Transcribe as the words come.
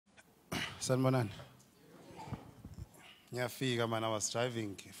Sanbonan. Nyafika, man, I was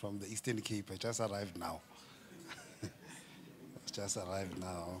driving from the Eastern Cape. I just arrived now.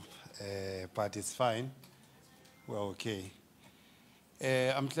 But it's fine. We're okay.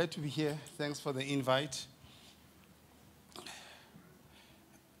 I'm glad to be here. Thanks for the invite.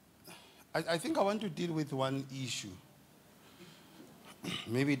 I think I want to deal with one issue.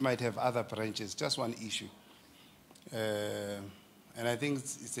 Maybe it might have other branches, just one issue. And I think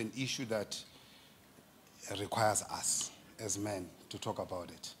it's an issue that requires us as men to talk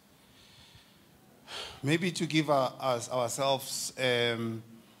about it. Maybe to give ourselves a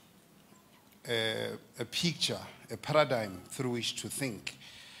picture, a paradigm through which to think.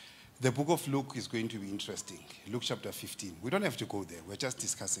 The book of Luke is going to be interesting. Luke chapter 15. We don't have to go there. We're just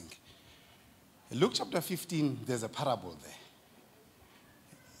discussing. Luke chapter 15, there's a parable there.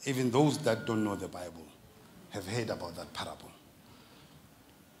 Even those that don't know the Bible have heard about that parable.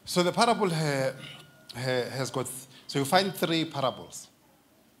 So the parable has got, so you find three parables.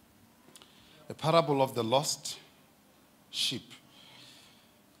 The parable of the lost sheep,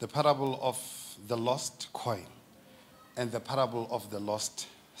 the parable of the lost coin, and the parable of the lost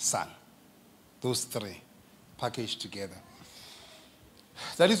son. Those three packaged together.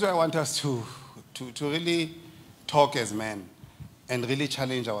 That is why I want us to really talk as men and really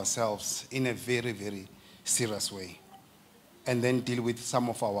challenge ourselves in a very, very serious way. And then deal with some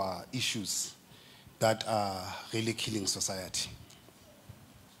of our issues that are really killing society.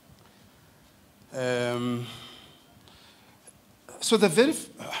 So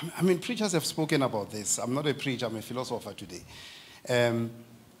preachers have spoken about this. I'm not a preacher, I'm a philosopher today.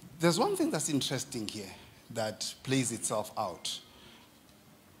 There's one thing that's interesting here that plays itself out.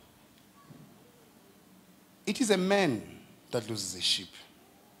 It is a man that loses a sheep.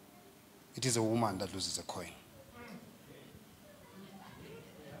 It is a woman that loses a coin.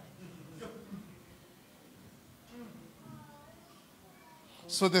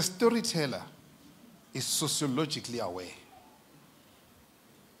 So the storyteller is sociologically aware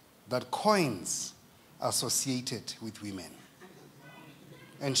that coins are associated with women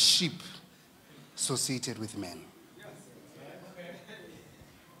and sheep associated with men.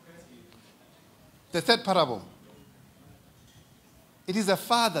 The third parable, it is a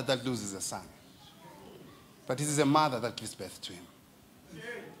father that loses a son, but it is a mother that gives birth to him.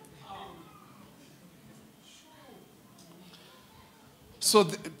 So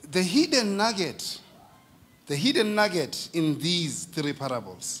the hidden nugget in these three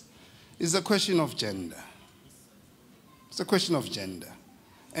parables is a question of gender. It's a question of gender.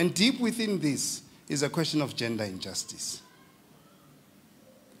 And deep within this is a question of gender injustice.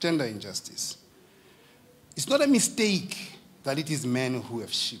 Gender injustice. It's not a mistake that it is men who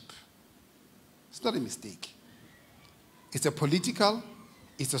have sheep. It's not a mistake. It's a political,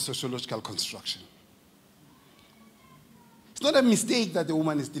 it's a sociological construction. It's not a mistake that the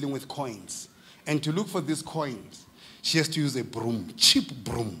woman is dealing with coins. And to look for these coins, she has to use a broom, cheap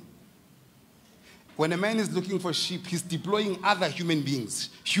broom. When a man is looking for sheep, he's deploying other human beings,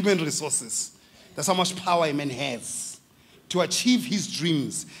 human resources. That's how much power a man has. To achieve his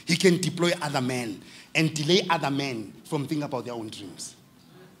dreams, he can deploy other men and delay other men from thinking about their own dreams.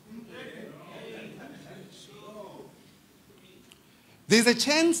 There's a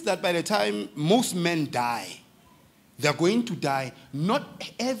chance that by the time most men die, they're going to die not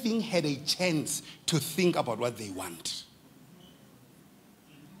having had a chance to think about what they want.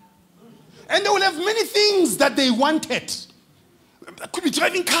 And they will have many things that they wanted. Could be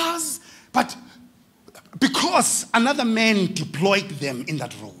driving cars, but because another man deployed them in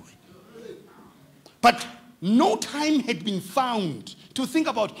that role. But no time had been found to think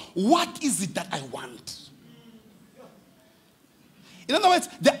about what is it that I want. In other words,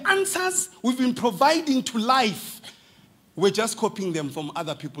 the answers we've been providing to life, we're just copying them from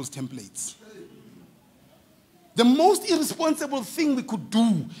other people's templates. The most irresponsible thing we could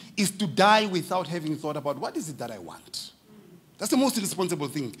do is to die without having thought about what is it that I want. That's the most irresponsible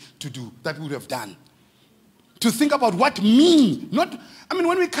thing to do that we would have done. To think about what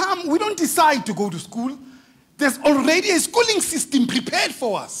when we come, we don't decide to go to school. There's already a schooling system prepared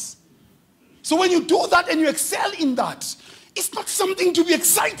for us. So when you do that and you excel in that, it's not something to be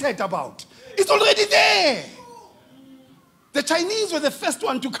excited about. It's already there. The Chinese were the first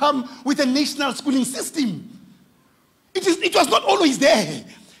one to come with a national schooling system. It was not always there.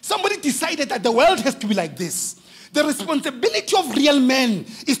 Somebody decided that the world has to be like this. The responsibility of real men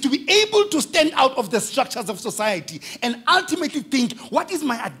is to be able to stand out of the structures of society and ultimately think, what is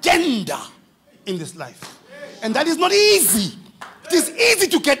my agenda in this life? And that is not easy. It is easy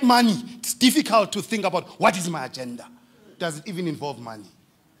to get money. It's difficult to think about what is my agenda. Does it even involve money?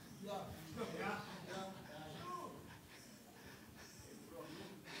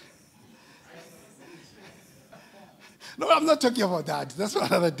 No, I'm not talking about that. That's for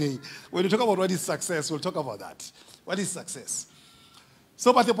another day. When we talk about what is success, we'll talk about that. What is success?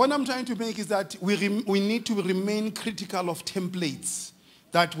 So, but the point I'm trying to make is that we need to remain critical of templates.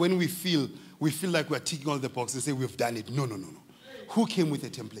 That when we feel like we're ticking all the boxes, say we've done it. No. Who came with a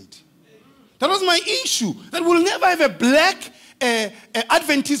template? That was my issue. That we'll never have a black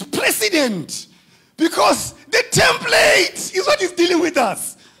Adventist president. Because the template is what is dealing with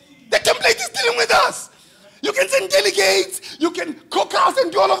us. The template is dealing with us. You can send delegates, you can caucus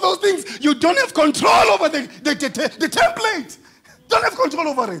and do all of those things. You don't have control over the template. Don't have control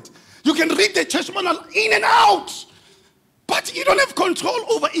over it. You can read the church manual in and out. But you don't have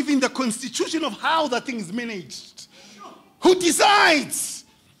control over even the constitution of how that thing is managed. Who decides?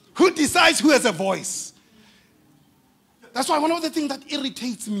 Who decides who has a voice? That's why one of the things that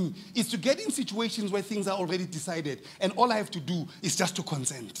irritates me is to get in situations where things are already decided and all I have to do is just to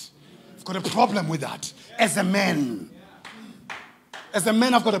consent. I've got a problem with that. As a man. As a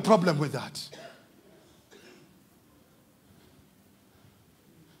man, I've got a problem with that.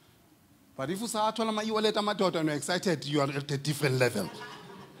 But if you and you're excited, you are at a different level.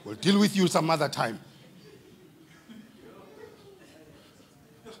 We'll deal with you some other time.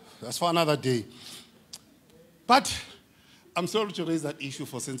 That's for another day. But I'm sorry to raise that issue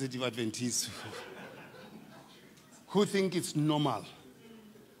for sensitive Adventists who think it's normal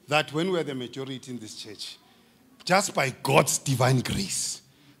that when we're the majority in this church, just by God's divine grace,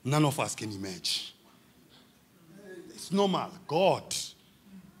 none of us can emerge. It's normal. God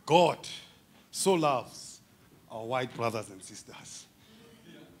so loves our white brothers and sisters.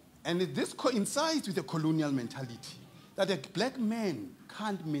 And this coincides with the colonial mentality that a black man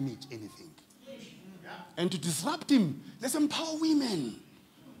can't manage anything. And to disrupt him, let's empower women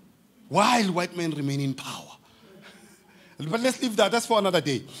while white men remain in power. But let's leave that. That's for another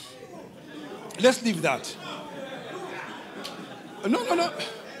day. Let's leave that. No.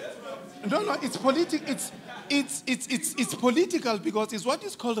 It's political. It's political because it's what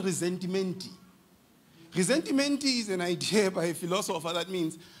is called resentment. Resentment is an idea by a philosopher that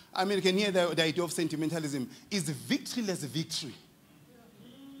means, you can hear the idea of sentimentalism, is victoryless victory.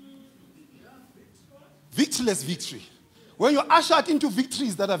 Victoryless victory. When you're ushered into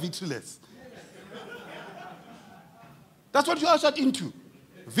victories that are victoryless. That's what you're ushered into.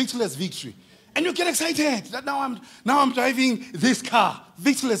 Victoryless victory. And you get excited that now I'm driving this car.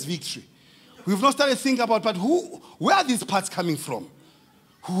 Victoryless victory. We've not started thinking about, but where are these parts coming from?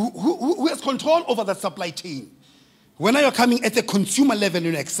 Who has control over the supply chain? When are you coming at the consumer level and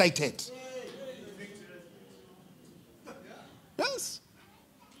you're excited? Yes.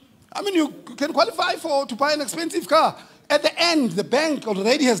 You can qualify to buy an expensive car. At the end, the bank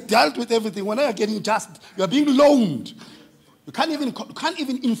already has dealt with everything. When you're getting you're being loaned. You can't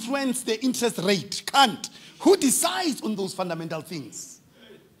even influence the interest rate. Can't. Who decides on those fundamental things?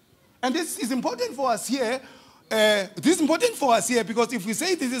 And this is important for us here. Because if we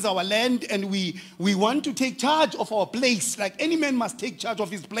say this is our land and we want to take charge of our place, like any man must take charge of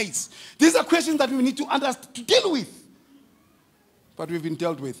his place. These are questions that we need to deal with. But we've been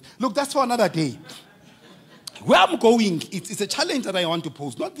dealt with. Look, that's for another day. Where I'm going, it's a challenge that I want to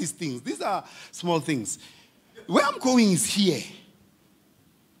pose. Not these things. These are small things. Where I'm going is here.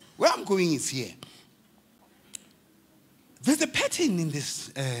 There's a pattern in this,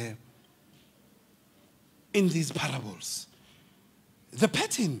 in these parables. The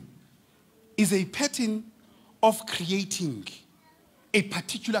pattern is a pattern of creating a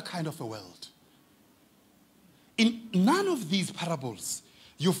particular kind of a world. In none of these parables,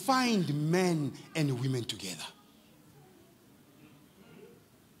 you find men and women together.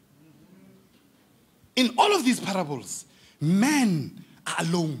 In all of these parables, men are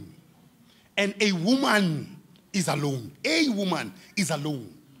alone. And a woman is alone. A woman is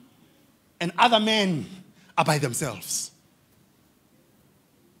alone. And other men are by themselves.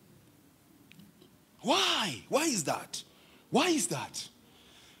 Why? Why is that? Why is that?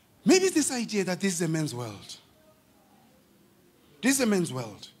 Maybe it's this idea that this is a man's world. This is a man's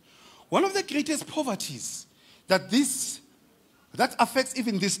world. One of the greatest poverties that affects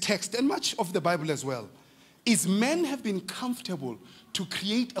even this text and much of the Bible as well is men have been comfortable to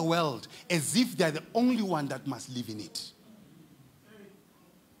create a world as if they're the only one that must live in it.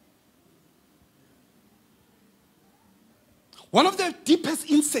 One of the deepest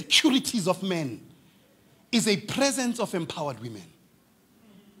insecurities of men is a presence of empowered women.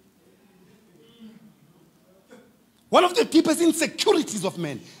 One of the deepest insecurities of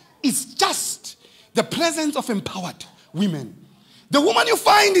men is just the presence of empowered women. The woman you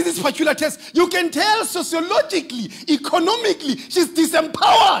find in this particular test, you can tell sociologically, economically, she's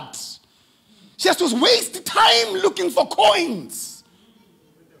disempowered. She has to waste time looking for coins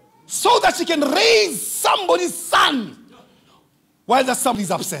so that she can raise somebody's son while that somebody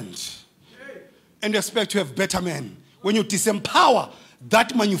is absent. And you expect to have better men when you disempower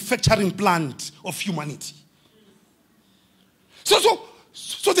that manufacturing plant of humanity.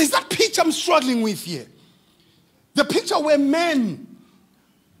 So there's that picture I'm struggling with here. The picture where men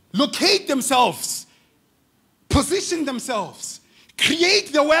locate themselves, position themselves,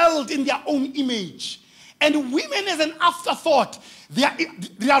 create the world in their own image. And women as an afterthought,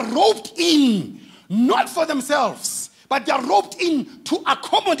 they are roped in, not for themselves, but they are roped in to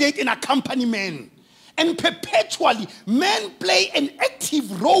accommodate and accompany men. And perpetually, men play an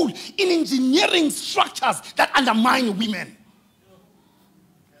active role in engineering structures that undermine women.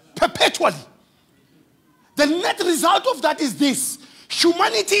 Perpetually. The net result of that is this.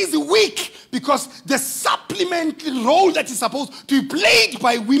 Humanity is weak because the supplementary role that is supposed to be played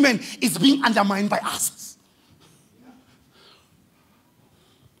by women is being undermined by us.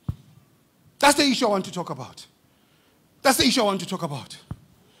 That's the issue I want to talk about. That's the issue I want to talk about.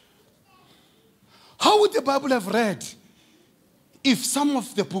 How would the Bible have read if some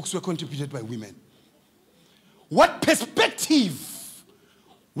of the books were contributed by women? What perspective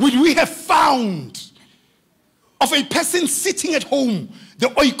would we have found of a person sitting at home, the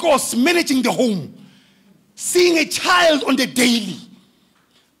oikos managing the home, seeing a child on the daily,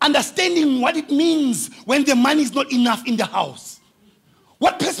 understanding what it means when the money is not enough in the house?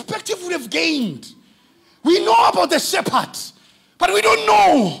 What perspective would have gained? We know about the shepherd, but we don't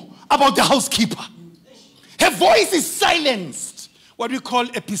know about the housekeeper. Her voice is silenced. What we call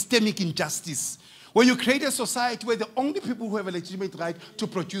epistemic injustice. Where you create a society where the only people who have a legitimate right to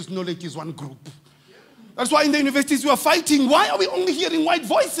produce knowledge is one group. That's why in the universities we are fighting. Why are we only hearing white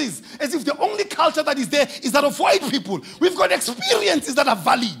voices? As if the only culture that is there is that of white people. We've got experiences that are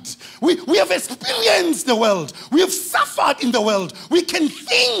valid. We have experienced the world. We have suffered in the world. We can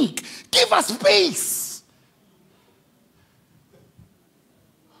think. Give us space.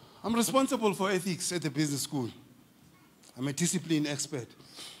 I'm responsible for ethics at the business school. I'm a discipline expert.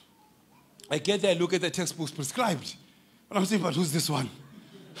 I get there, look at the textbooks prescribed. And I'm saying, but who's this one?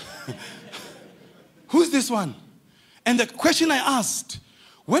 Who's this one? And the question I asked,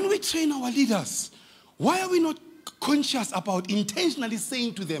 when we train our leaders, why are we not conscious about intentionally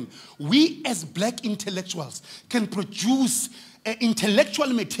saying to them, we as black intellectuals can produce intellectual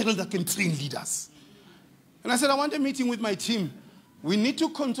material that can train leaders? And I said, I want a meeting with my team. We need to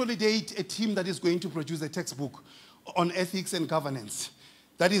consolidate a team that is going to produce a textbook on ethics and governance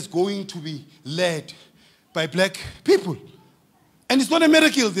that is going to be led by black people. And it's not a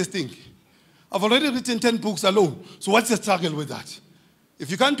miracle, this thing. I've already written 10 books alone. So what's the struggle with that?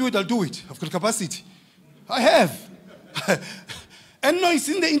 If you can't do it, I'll do it. I've got capacity. I have. And no, it's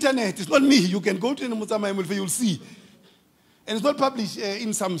in the internet. It's not me. You can go to the Motsamai, Molefe, you'll see. And it's not published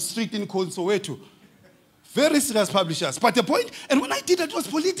in some street in Soweto. Very serious publishers. But the point, and when I did it was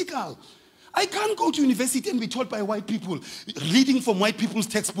political. I can't go to university and be taught by white people, reading from white people's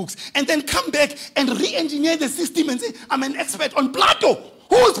textbooks, and then come back and re-engineer the system and say, I'm an expert on Plato.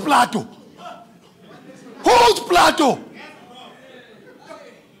 Who's Plato? Who's Plato?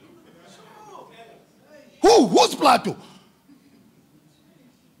 Who's Plato?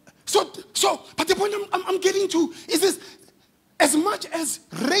 But the point I'm getting to is this, as much as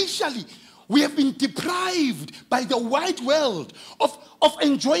racially we have been deprived by the white world of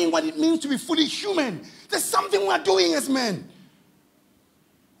enjoying what it means to be fully human, there's something we're doing as men.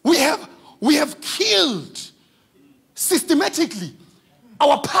 We have killed systematically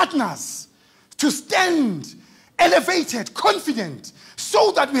our partners to stand elevated, confident,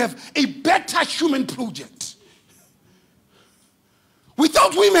 so that we have a better human project.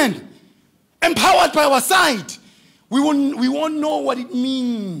 Without women empowered by our side, we won't know what it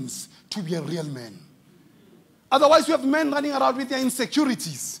means to be a real man. Otherwise, you have men running around with their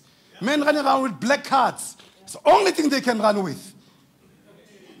insecurities. Men running around with black cards. It's the only thing they can run with.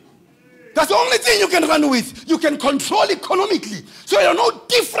 That's the only thing you can run with. You can control economically. So you're no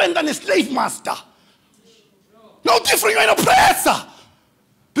different than a slave master. No different, you're an oppressor.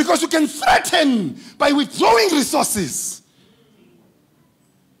 Because you can threaten by withdrawing resources.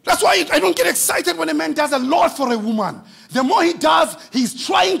 That's why I don't get excited when a man does a lot for a woman. The more he does, he's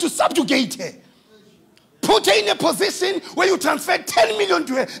trying to subjugate her. Put her in a position where you transfer 10 million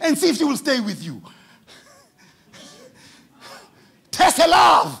to her and see if she will stay with you. Test her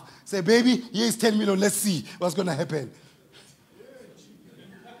love. Say, baby, here's 10 million. Let's see what's going to happen.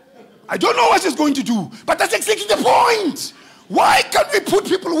 I don't know what she's going to do, but that's exactly the point. Why can't we put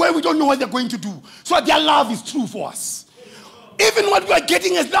people where we don't know what they're going to do, so that their love is true for us? Even what we are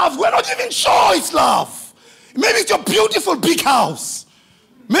getting as love, we're not even sure it's love. Maybe it's your beautiful big house.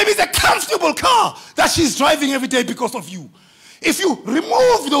 Maybe it's a comfortable car that she's driving every day because of you. If you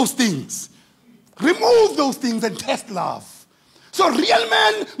remove those things and test love. So real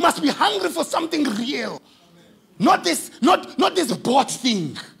men must be hungry for something real. Not this bought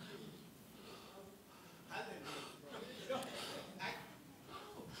thing.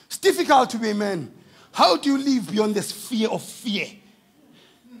 It's difficult to be a man. How do you live beyond this fear of fear?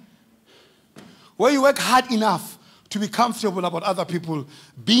 Where you work hard enough to be comfortable about other people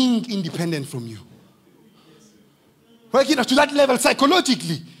being independent from you. Working up to that level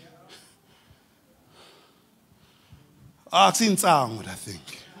psychologically. I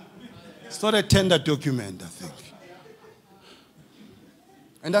think. It's not a tender document, I think.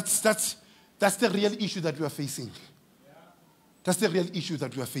 And that's the real issue that we are facing. That's the real issue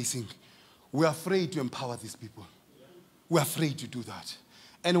that we are facing. We are afraid to empower these people. We are afraid to do that.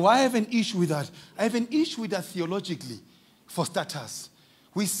 And why I have an issue with that? I have an issue with that theologically, for starters.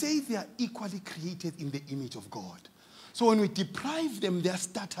 We say they are equally created in the image of God. So when we deprive them their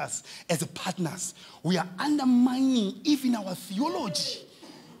status as partners, we are undermining even our theology.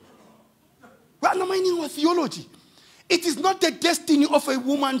 We are undermining our theology. It is not the destiny of a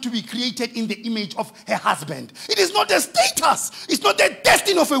woman to be created in the image of her husband. It is not the status. It's not the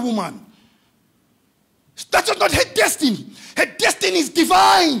destiny of a woman. That's not her destiny. Her destiny is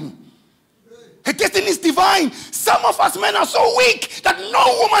divine. Her destiny is divine. Some of us men are so weak that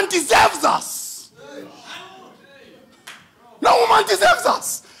no woman deserves us. No woman deserves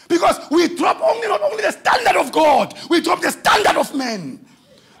us. Because we drop not only the standard of God, we drop the standard of men.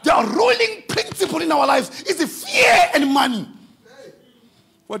 The ruling principle in our lives is the fear and money.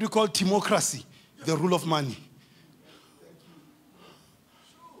 What we call democracy, the rule of money.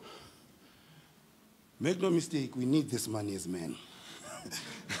 Make no mistake, we need this money as men.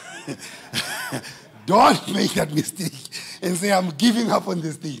 Don't make that mistake and say, I'm giving up on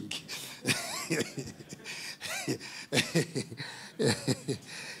this thing.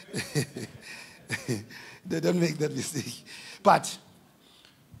 Don't make that mistake. But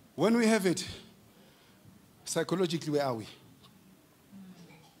when we have it, psychologically, where are we?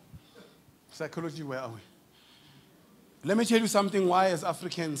 Psychologically, where are we? Let me tell you something why as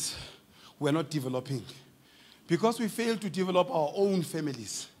Africans we're not developing. Because we fail to develop our own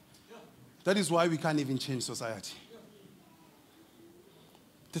families. That is why we can't even change society.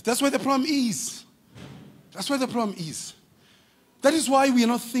 That's where the problem is. That's where the problem is. That is why we are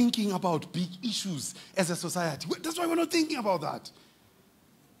not thinking about big issues as a society. That's why we're not thinking about that.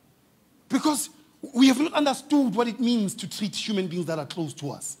 Because we have not understood what it means to treat human beings that are close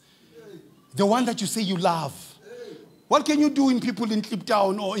to us. The one that you say you love. What can you do in people in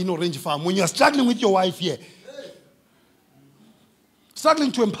Kliptown or in Orange Farm when you are struggling with your wife here? Struggling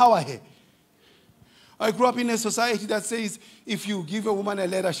to empower her. I grew up in a society that says if you give a woman a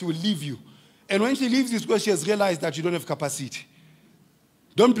letter, she will leave you. And when she leaves, it's because she has realized that you don't have capacity.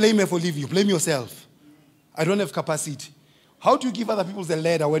 Don't blame her for leaving you. Blame yourself. I don't have capacity. How do you give other people the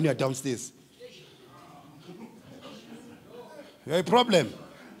letter when you're downstairs? You have a problem.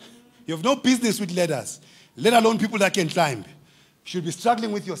 You have no business with ladders, let alone people that can climb. You should be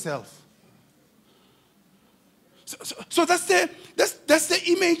struggling with yourself. So that's the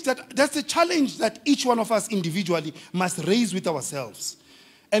image, that's the challenge that each one of us individually must raise with ourselves.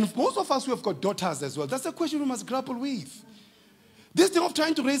 And most of us who have got daughters as well, that's the question we must grapple with. This thing of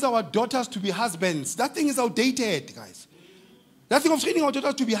trying to raise our daughters to be husbands, that thing is outdated, guys. That thing of training our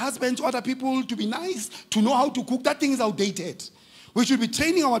daughters to be husbands to other people, to be nice, to know how to cook, that thing is outdated. We should be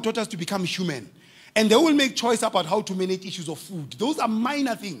training our daughters to become human. And they will make choice about how to manage issues of food. Those are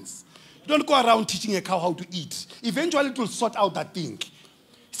minor things. You don't go around teaching a cow how to eat. Eventually it will sort out that thing.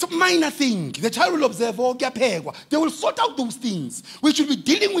 It's a minor thing. The child will observe, they will sort out those things. We should be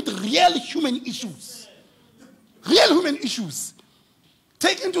dealing with real human issues. Real human issues.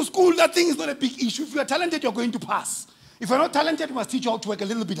 Take into school, that thing is not a big issue. If you are talented, you're going to pass. If you're not talented, we must teach you how to work a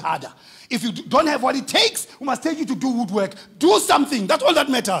little bit harder. If you don't have what it takes, we must take you to do woodwork. Do something. That's all that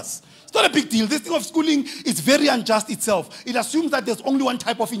matters. It's not a big deal. This thing of schooling is very unjust itself. It assumes that there's only one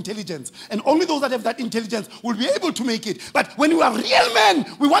type of intelligence. And only those that have that intelligence will be able to make it. But when we are real men,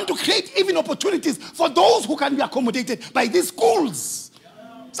 we want to create even opportunities for those who can be accommodated by these schools.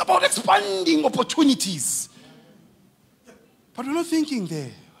 It's about expanding opportunities. But we're not thinking there.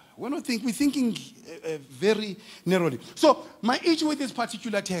 We're thinking very narrowly. So my issue with this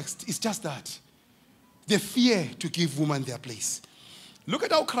particular text is just that. The fear to give women their place. Look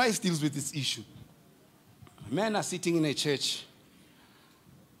at how Christ deals with this issue. Men are sitting in a church,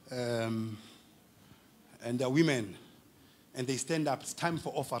 and they're women, and they stand up. It's time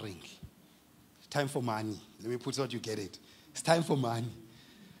for offering. It's time for money. Let me put it so you get it. It's time for money.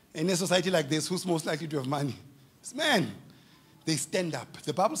 In a society like this, who's most likely to have money? It's men. They stand up.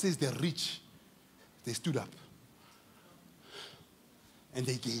 The Bible says they're rich. They stood up. And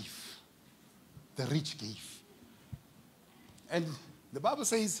they gave. The rich gave. And the Bible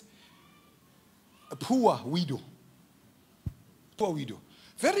says, a poor widow. Poor widow.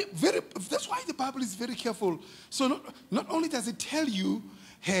 That's why the Bible is very careful. So not only does it tell you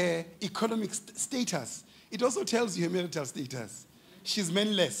her economic status, it also tells you her marital status. She's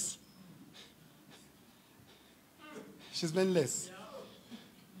manless. She's manless.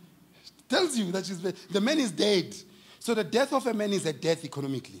 It tells you that the man is dead. So the death of a man is a death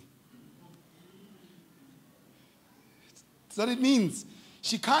economically. That's what it means.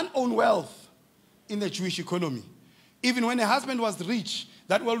 She can't own wealth in the Jewish economy. Even when her husband was rich,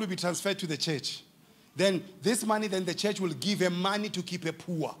 that wealth will be transferred to the church. Then this money, then the church will give her money to keep her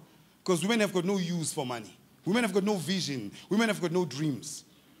poor. Because women have got no use for money. Women have got no vision. Women have got no dreams.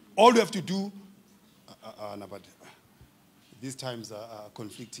 All you have to do, no, but these times are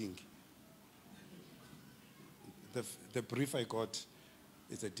conflicting. The brief I got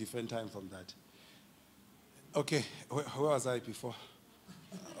is a different time from that. Okay, where was I before?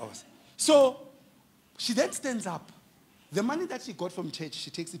 So, she then stands up. The money that she got from church, she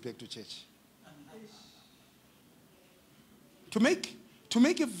takes it back to church. To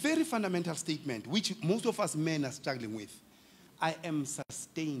make a very fundamental statement, which most of us men are struggling with. I am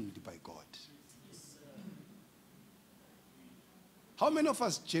sustained by God. How many of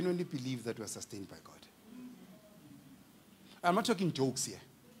us genuinely believe that we are sustained by God? I'm not talking jokes here.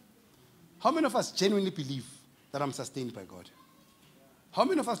 How many of us genuinely believe that I'm sustained by God? How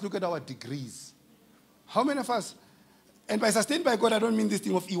many of us look at our degrees? How many of us, and by sustained by God, I don't mean this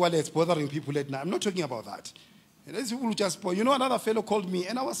thing of e-wallets bothering people at night. I'm not talking about that. There's people who just, another fellow called me,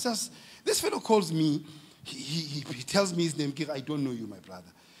 and I was just, this fellow calls me, he tells me his name, I don't know you, my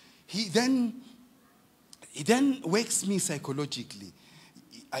brother. He then wakes me psychologically.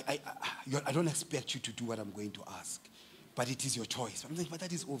 I don't expect you to do what I'm going to ask, but it is your choice. I'm thinking, but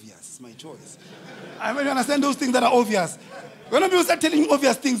that is obvious. It's my choice. I mean, you understand those things that are obvious. When people start telling you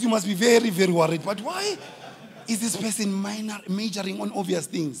obvious things, you must be very, very worried. But why is this person majoring on obvious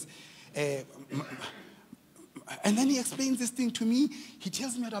things? And then he explains this thing to me. He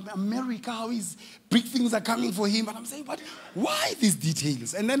tells me about America, how big things are coming for him. And I'm saying, but why these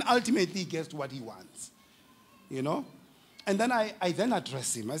details? And then ultimately he gets to what he wants. And then I then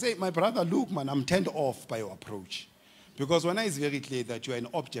address him. I say, my brother, look, man, I'm turned off by your approach. Because when it's very clear that you are an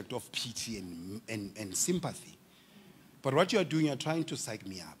object of pity and sympathy. But what you are doing, you're trying to psych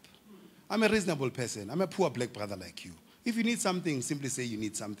me up. I'm a reasonable person. I'm a poor black brother like you. If you need something, simply say you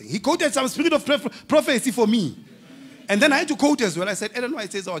need something. He quoted some spirit of prophecy for me. And then I had to quote as well. I said, Ellen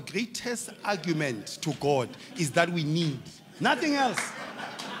White says our greatest argument to God is that we need nothing else.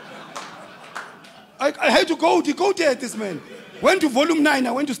 I had to quote. He quoted this man. Went to volume 9.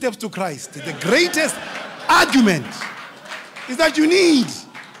 I went to Steps to Christ. The greatest argument is that you need.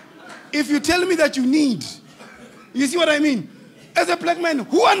 If you tell me that you need, you see what I mean? As a black man,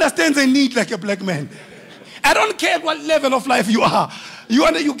 who understands a need like a black man? I don't care what level of life you are.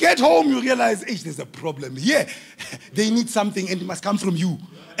 You get home, you realize, there's a problem here. They need something and it must come from you.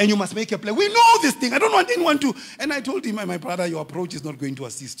 And you must make a plan. We know this thing. I don't want anyone to. And I told him, my brother, your approach is not going to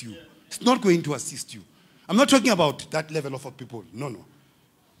assist you. It's not going to assist you. I'm not talking about that level of people. No.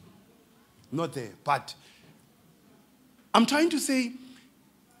 Not there. But I'm trying to say,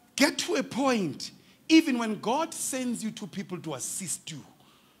 get to a point, even when God sends you to people to assist you,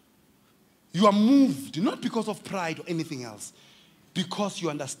 you are moved, not because of pride or anything else, because you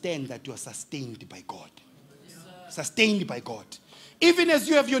understand that you are sustained by God. Yes, sustained by God. Even as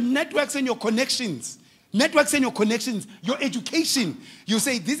you have your networks and your connections, your education, you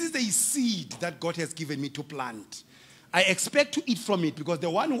say, this is a seed that God has given me to plant. I expect to eat from it because the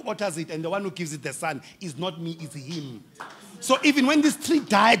one who waters it and the one who gives it the sun is not me, it's him. So even when this tree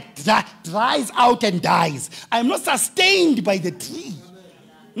dries out and dies, I'm not sustained by the tree.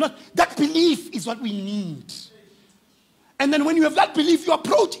 That belief is what we need. And then when you have that belief, you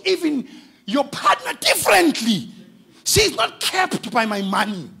approach even your partner differently. She's not kept by my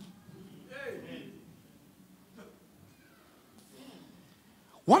money.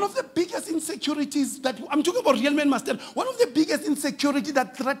 One of the biggest insecurities that, I'm talking about real men must tell, one of the biggest insecurity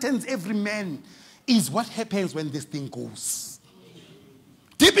that threatens every man is what happens when this thing goes.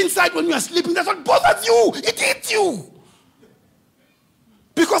 Deep inside when you are sleeping, that's what bothers you. It hits you.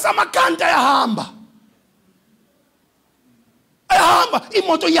 Because I'm a kanta yahamba.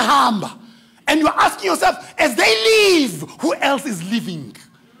 imoto iyahamba. And you're asking yourself, as they leave, who else is living?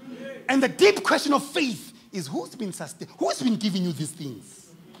 And the deep question of faith is, who's been giving you these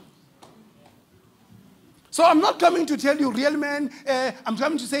things? So I'm not coming to tell you, real man, I'm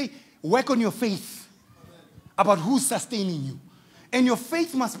coming to say, work on your faith about who's sustaining you. And your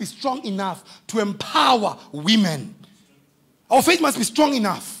faith must be strong enough to empower women. Our faith must be strong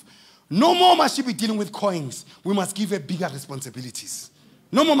enough. No more must she be dealing with coins. We must give her bigger responsibilities.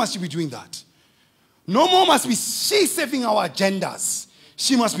 No more must she be doing that. No more must be she serving our agendas.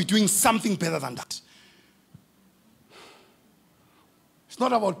 She must be doing something better than that. It's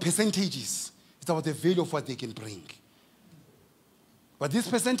not about percentages. It's about the value of what they can bring. But this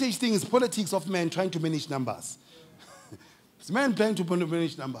percentage thing is politics of men trying to manage numbers. It's men trying to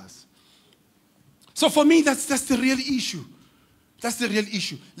manage numbers. So for me, that's the real issue. That's the real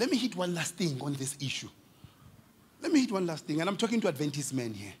issue. Let me hit one last thing on this issue. Let me hit one last thing, and I'm talking to Adventist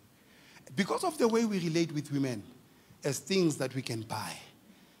men here. Because of the way we relate with women as things that we can buy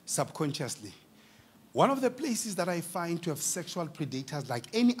subconsciously, one of the places that I find to have sexual predators like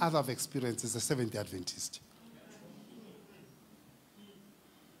any other I've experienced is the Seventh-day Adventist.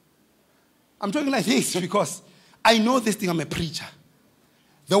 I'm talking like this because I know this thing, I'm a preacher.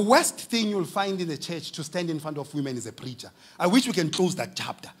 The worst thing you'll find in the church to stand in front of women is a preacher. I wish we can close that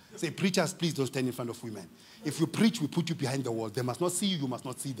chapter. Say, preachers, please don't stand in front of women. If you preach, we put you behind the wall. They must not see you, you must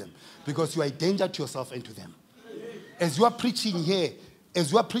not see them. Because you are a danger to yourself and to them. As you are preaching here,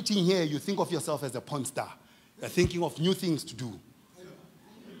 you think of yourself as a porn star. You're thinking of new things to do.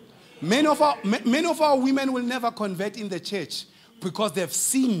 Many of our women will never convert in the church because they've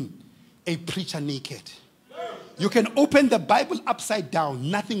seen a preacher naked. You can open the Bible upside down.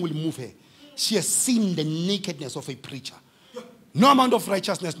 Nothing will move her. She has seen the nakedness of a preacher. No amount of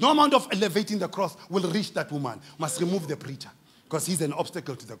righteousness, no amount of elevating the cross will reach that woman. Must remove the preacher because he's an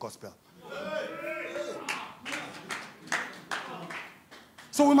obstacle to the gospel.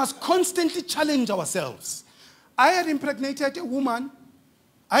 So we must constantly challenge ourselves. I had impregnated a woman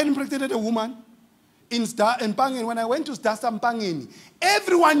in Mpangeni. When I went to SDA Mpangeni,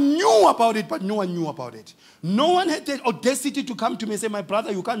 everyone knew about it, but no one knew about it. No one had the audacity to come to me and say, my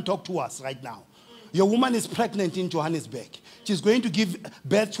brother, you can't talk to us right now. Your woman is pregnant in Johannesburg. She's going to give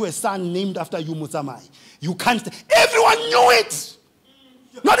birth to a son named after you, Motsamai. You can't. Everyone knew it.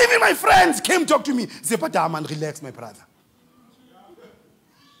 Not even my friends came talk to me. Say, but man, relax, my brother.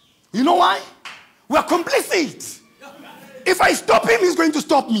 You know why? We are complicit. If I stop him, he's going to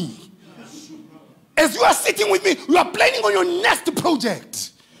stop me. As you are sitting with me, you are planning on your next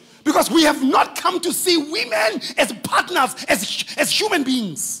project. Because we have not come to see women as partners, as human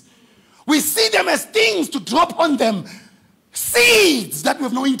beings. We see them as things to drop on them. Seeds that we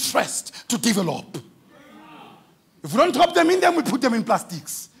have no interest to develop. If we don't drop them in them, we put them in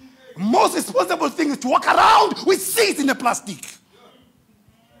plastics. The most responsible thing is to walk around with seeds in the plastic.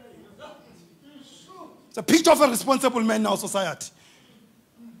 It's a picture of a responsible man in our society.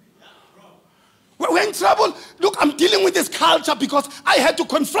 We're in trouble. Look, I'm dealing with this culture because I had to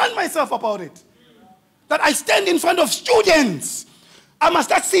confront myself about it. That I stand in front of students. I must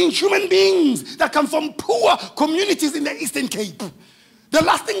start seeing human beings that come from poor communities in the Eastern Cape. The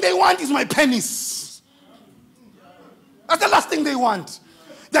last thing they want is my penis. That's the last thing they want.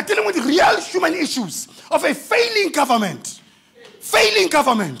 They're dealing with real human issues of a failing government, failing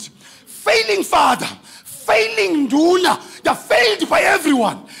father, failing nduna. They're failed by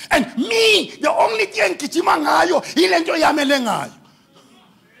everyone. And me, the only thing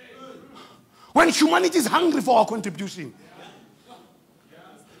when humanity is hungry for our contribution.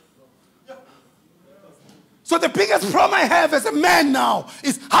 So the biggest problem I have as a man now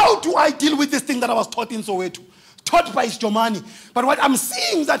is how do I deal with this thing that I was taught in Soweto? Taught by Jomani. But what I'm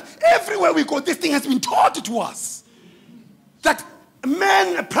seeing is that everywhere we go, this thing has been taught to us. That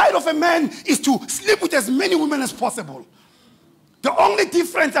a pride of a man is to sleep with as many women as possible. The only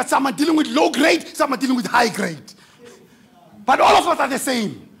difference is that some are dealing with low grade, some are dealing with high grade. But all of us are the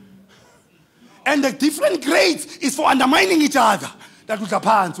same. And the different grades is for undermining each other. That was a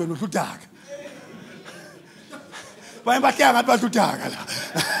pants when we dark.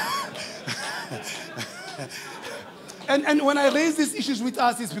 And when I raise these issues with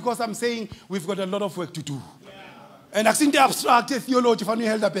us, it's because I'm saying we've got a lot of work to do. And I've seen the abstract theology from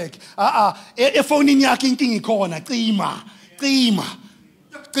held back.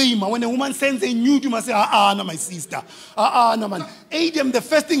 When a woman sends a nude, you must say, no, my sister. No, man. Adam, the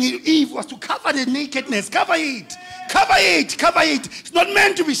first thing Eve was to cover the nakedness. Cover it. Cover it. Cover it. It's not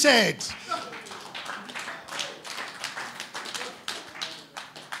meant to be shared.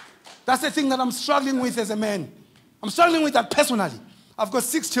 That's the thing that I'm struggling with as a man. I'm struggling with that personally. I've got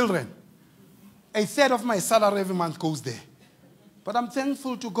 6 children. A third of my salary every month goes there. But I'm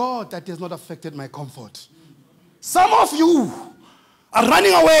thankful to God that has not affected my comfort. Some of you are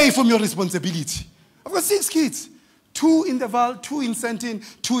running away from your responsibility. I've got 6 kids. 2 in the Val, 2 in Sentin,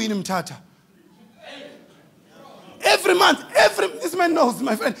 2 in Mtata. Every month, this man knows,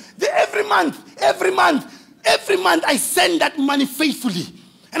 my friend. Every month I send that money faithfully.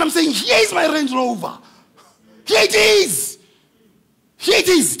 And I'm saying, here is my Range Rover. Here it is. Here it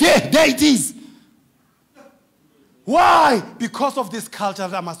is. There it is. Why? Because of this culture,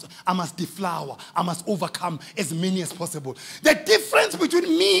 I must deflower. I must overcome as many as possible. The difference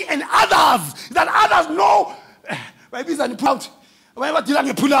between me and others is that others know. Maybe it's pull out. Whenever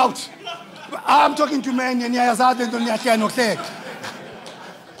did pull out? I'm talking to men. That's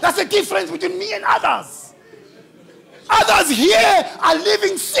the difference between me and others. Others here are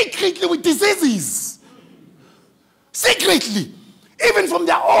living secretly with diseases. Secretly. Even from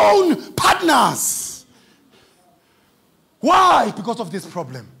their own partners. Why? Because of this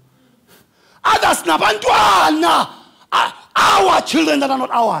problem. Others, our children that are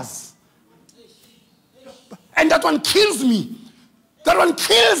not ours. And that one kills me. That one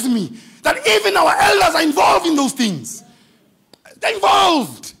kills me. That even our elders are involved in those things. They're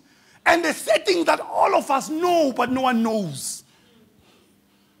involved. And the setting that all of us know, but no one knows.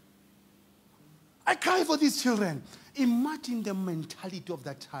 I cry for these children. Imagine the mentality of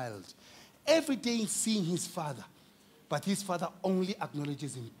that child. Every day seeing his father. But his father only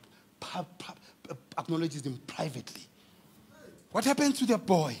acknowledges him privately. What happens to the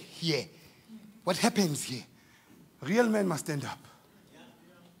boy here? What happens here? Real men must stand up.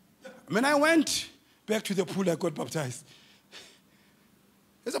 When I went back to the pool, I got baptized.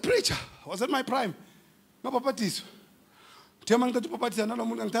 As a preacher, I was at my prime. No baptism. Just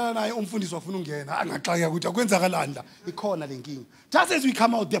as we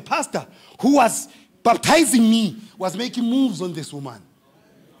come out, the pastor who was baptizing me was making moves on this woman.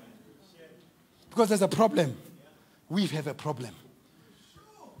 Because there's a problem. We have a problem.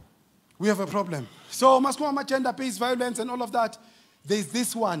 We have a problem. So, Maskoma, gender-based violence and all of that. There's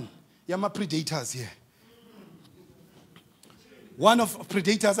this one. Yama predators here. One of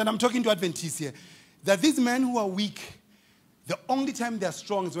predators, and I'm talking to Adventists here, that these men who are weak, the only time they're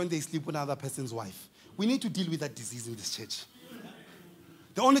strong is when they sleep with another person's wife. We need to deal with that disease in this church.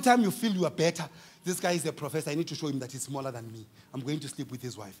 The only time you feel you are better, this guy is a professor, I need to show him that he's smaller than me. I'm going to sleep with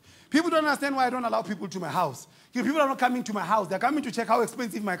his wife. People don't understand why I don't allow people to my house. People are not coming to my house. They're coming to check how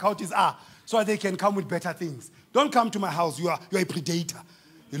expensive my couches are so that they can come with better things. Don't come to my house. You're a predator.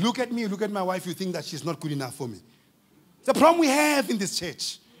 You look at me, you look at my wife, you think that she's not good enough for me. It's a problem we have in this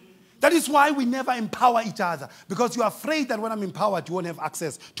church. That is why we never empower each other. Because you're afraid that when I'm empowered, you won't have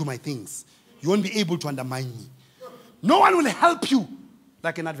access to my things. You won't be able to undermine me. No one will help you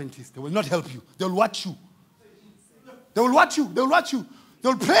like an Adventist. They will not help you. They'll watch you. They will watch you. They'll watch you.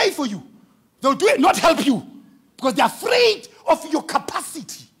 They'll pray for you. They'll do it, not help you. Because they're afraid of your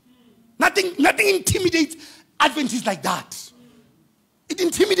capacity. Nothing intimidates Adventists like that. It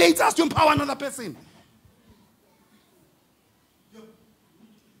intimidates us to empower another person.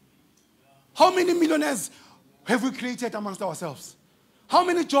 How many millionaires have we created amongst ourselves? How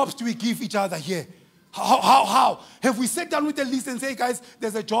many jobs do we give each other here? How? Have we sat down with a list and say, guys,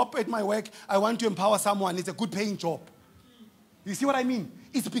 there's a job at my work. I want to empower someone. It's a good paying job. You see what I mean?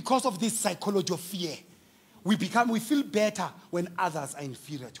 It's because of this psychology of fear. We feel better when others are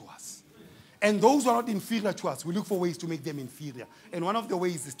inferior to us. And those who are not inferior to us, we look for ways to make them inferior. And one of the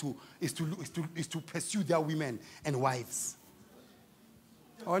ways is to pursue their women and wives.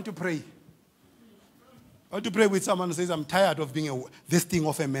 I want to pray. I want to pray with someone who says, I'm tired of being this thing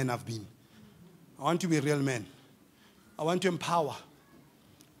of a man I've been. I want to be a real man. I want to empower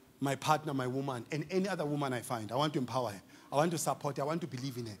my partner, my woman, and any other woman I find. I want to empower her. I want to support her. I want to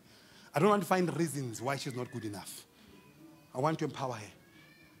believe in her. I don't want to find reasons why she's not good enough. I want to empower her.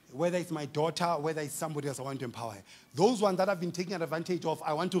 Whether it's my daughter, whether it's somebody else, I want to empower her. Those ones that I've been taking advantage of,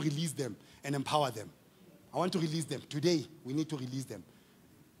 I want to release them and empower them. I want to release them. Today, we need to release them.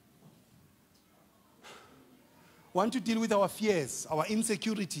 I want to deal with our fears, our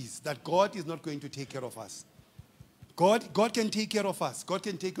insecurities, that God is not going to take care of us. God can take care of us. God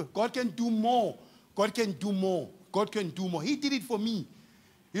can do more. God can do more. God can do more. He did it for me.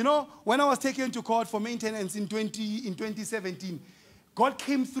 You know, when I was taken to court for maintenance in 2017, God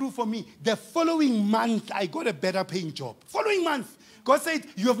came through for me. The following month, I got a better paying job. Following month, God said,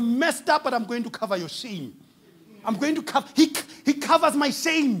 you have messed up, but I'm going to cover your shame. I'm going to cover. He covers my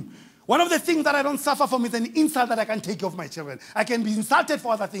shame. One of the things that I don't suffer from is an insult that I can take off my children. I can be insulted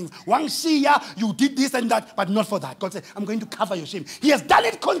for other things. Wang Shia, you did this and that, but not for that. God said, I'm going to cover your shame. He has done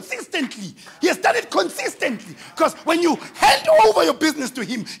it consistently. He has done it consistently. Because when you hand over your business to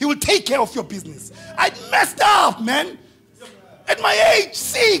him, he will take care of your business. I messed up, man. At my age,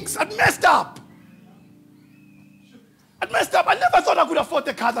 6, I messed up. I never thought I could afford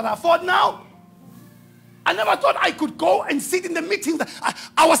the car that I afford now. I never thought I could go and sit in the meetings.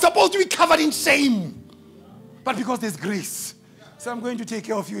 I was supposed to be covered in shame. But because there's grace. So I'm going to take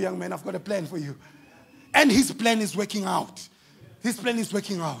care of you, young man. I've got a plan for you. And his plan is working out. His plan is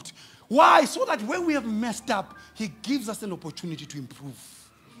working out. Why? So that when we have messed up, he gives us an opportunity to improve.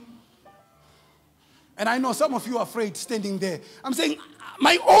 And I know some of you are afraid standing there. I'm saying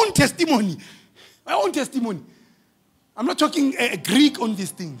my own testimony. My own testimony. I'm not talking Greek on these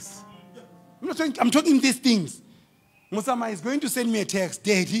things. I'm talking these things. Motsamai is going to send me a text,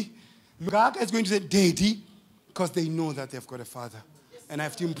 Daddy. Lugaka is going to say, Daddy, because they know that they've got a father. And I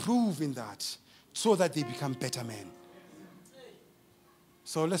have to improve in that so that they become better men.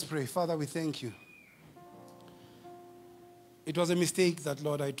 So let's pray. Father, we thank you. It was a mistake that,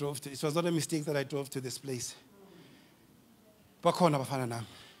 Lord, I drove to. It was not a mistake that I drove to this place. Bakhona bafana nami.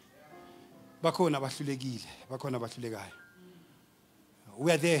 Bakhona bahlulekile. Bakhona bahlulekayo. We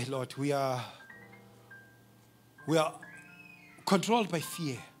are there, Lord. We are controlled by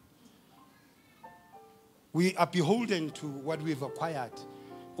fear. We are beholden to what we've acquired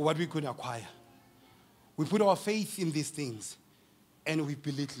or what we could acquire. We put our faith in these things and we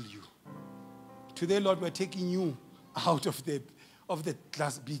belittle you. Today, Lord, we're taking you out of the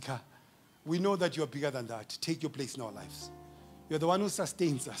glass beaker. We know that you are bigger than that. Take your place in our lives. You're the one who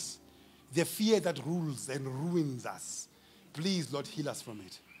sustains us. The fear that rules and ruins us. Please, Lord, heal us from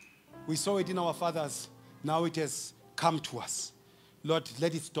it. We saw it in our fathers. Now it has come to us. Lord,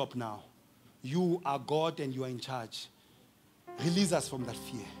 let it stop now. You are God and you are in charge. Release us from that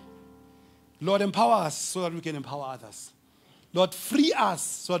fear. Lord, empower us so that we can empower others. Lord, free us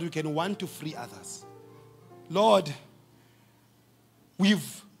so that we can want to free others. Lord,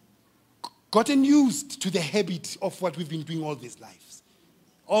 we've gotten used to the habit of what we've been doing all these lives.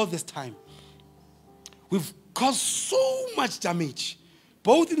 All this time. We've caused so much damage,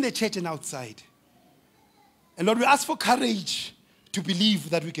 both in the church and outside. And Lord, we ask for courage to believe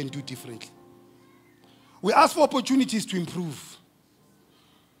that we can do differently. We ask for opportunities to improve.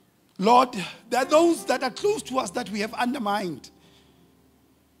 Lord, there are those that are close to us that we have undermined.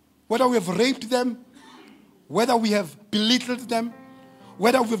 Whether we have raped them, whether we have belittled them,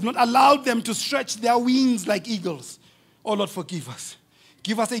 whether we have not allowed them to stretch their wings like eagles. Oh Lord, forgive us.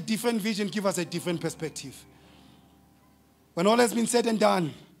 Give us a different vision, give us a different perspective. When all has been said and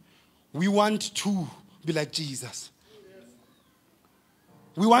done, we want to be like Jesus.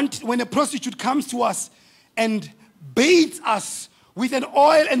 We want, when a prostitute comes to us and bathes us with an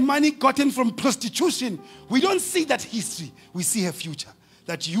oil and money gotten from prostitution, we don't see that history. We see her future,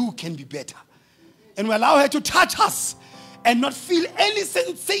 that you can be better. And we allow her to touch us and not feel any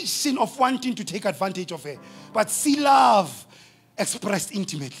sensation of wanting to take advantage of her, but see love expressed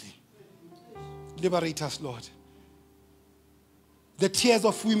intimately. Liberate us, Lord. The tears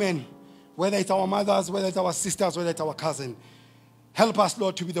of women, whether it's our mothers, whether it's our sisters, whether it's our cousin, help us,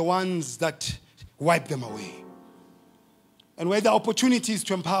 Lord, to be the ones that wipe them away. And where there are opportunities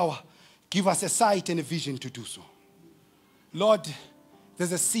to empower, give us a sight and a vision to do so. Lord,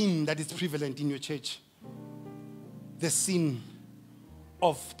 there's a sin that is prevalent in your church. The sin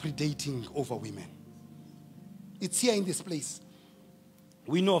of predating over women. It's here in this place.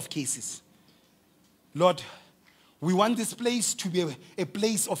 We know of cases. Lord, we want this place to be a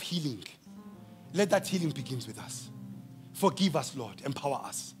place of healing. Let that healing begin with us. Forgive us, Lord. Empower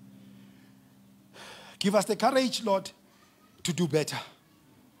us. Give us the courage, Lord, to do better,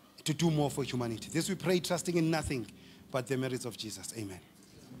 to do more for humanity. This we pray, trusting in nothing but the merits of Jesus. Amen.